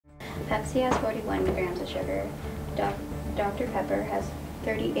Pepsi has 41 grams of sugar. Dr. Pepper has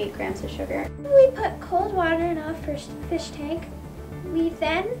 38 grams of sugar. We put cold water in a fish tank. We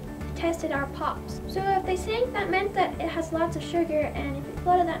then tested our pops. So if they sank, that meant that it has lots of sugar, and if it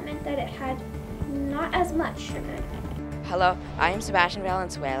floated, that meant that it had not as much sugar. Hello, I am Sebastian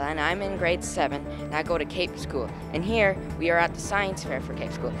Valenzuela, and I'm in grade 7, and I go to Cape School. And here, we are at the science fair for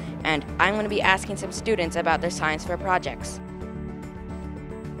Cape School, and I'm going to be asking some students about their science fair projects.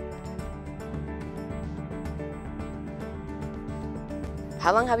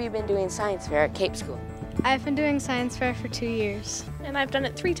 How long have you been doing science fair at Cape School? I've been doing science fair for 2 years. And I've done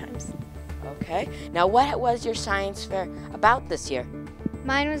it 3 times. Okay. Now, what was your science fair about this year?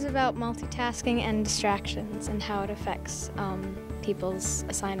 Mine was about multitasking and distractions and how it affects people's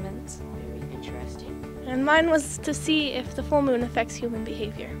assignments. Very interesting. And mine was to see if the full moon affects human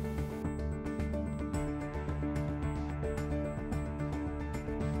behavior.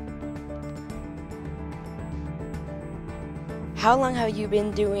 How long have you been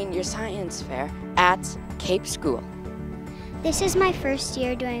doing your science fair at Cape School? This is my first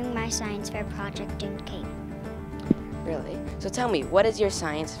year doing my science fair project in Cape. Really? So tell me, what is your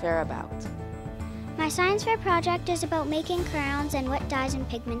science fair about? My science fair project is about making crayons and what dyes and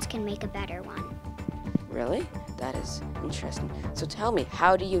pigments can make a better one. Really? That is interesting. So tell me,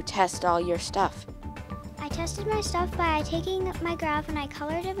 how do you test all your stuff? I tested my stuff by taking my graph and I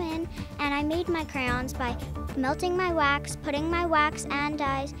colored them in, and I made my crayons by melting my wax, putting my wax and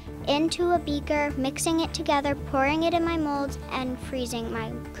dyes into a beaker, mixing it together, pouring it in my molds, and freezing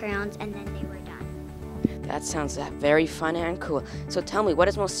my crayons, and then they were done. That sounds very fun and cool. So tell me, what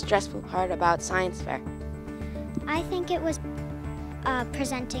is the most stressful part about science fair? I think it was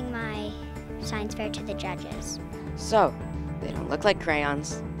presenting my science fair to the judges. So, they don't look like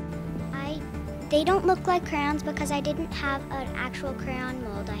crayons. They don't look like crayons because I didn't have an actual crayon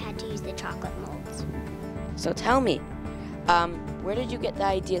mold. I had to use the chocolate molds. So tell me, where did you get the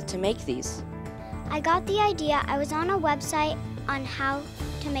idea to make these? I got the idea. I was on a website on how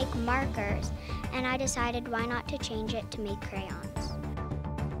to make markers, and I decided why not to change it to make crayons.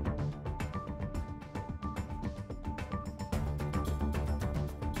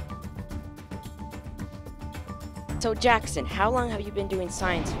 So Jackson, how long have you been doing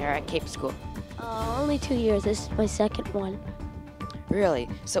science fair at Cape School? Only 2 years. This is my second one. Really?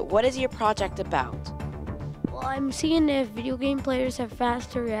 So what is your project about? Well, I'm seeing if video game players have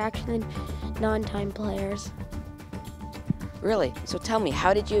faster reaction than non-time players. Really? So tell me,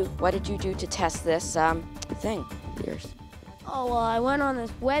 what did you do to test this thing of yours? Oh, well, I went on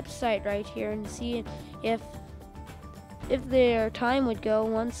this website right here and see if their time would go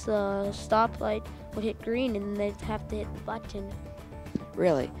once the stoplight would hit green, and they'd have to hit the button.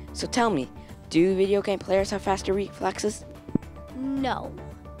 Really? So tell me, do video game players have faster reflexes? No.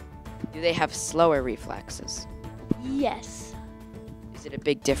 Do they have slower reflexes? Yes. Is it a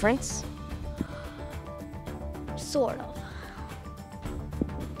big difference? Sort of.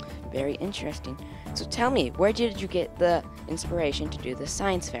 Very interesting. So tell me, where did you get the inspiration to do the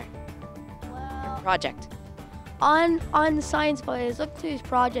science fair? Well, Project. on the science fair, I looked through these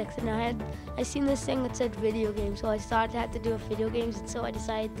projects, and I seen this thing that said video games, so I started to have to do with video games, and so I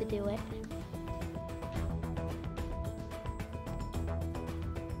decided to do it.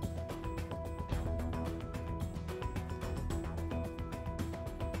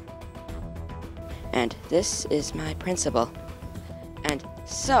 And this is my principal. And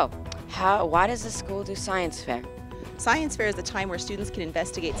so, why does the school do science fair? Science fair is a time where students can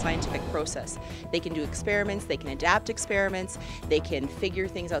investigate scientific process. They can do experiments, they can adapt experiments, they can figure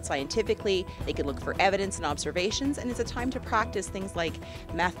things out scientifically, they can look for evidence and observations, and it's a time to practice things like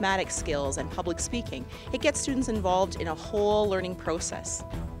mathematics skills and public speaking. It gets students involved in a whole learning process.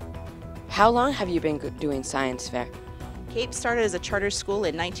 How long have you been doing science fair? Cape started as a charter school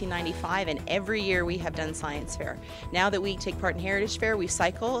in 1995, and every year we have done science fair. Now that we take part in Heritage Fair, we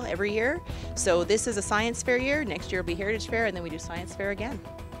cycle every year. So this is a science fair year, next year will be Heritage Fair, and then we do science fair again.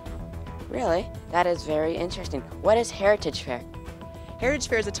 Really? That is very interesting. What is Heritage Fair? Heritage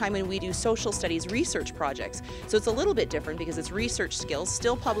Fair is a time when we do social studies research projects. So it's a little bit different because it's research skills,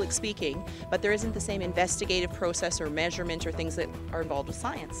 still public speaking, but there isn't the same investigative process or measurement or things that are involved with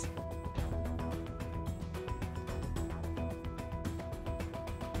science.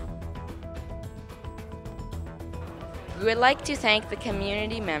 We would like to thank the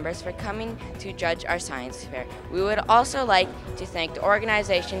community members for coming to judge our science fair. We would also like to thank the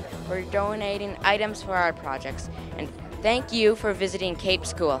organization for donating items for our projects. And thank you for visiting Cape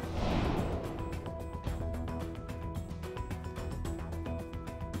School.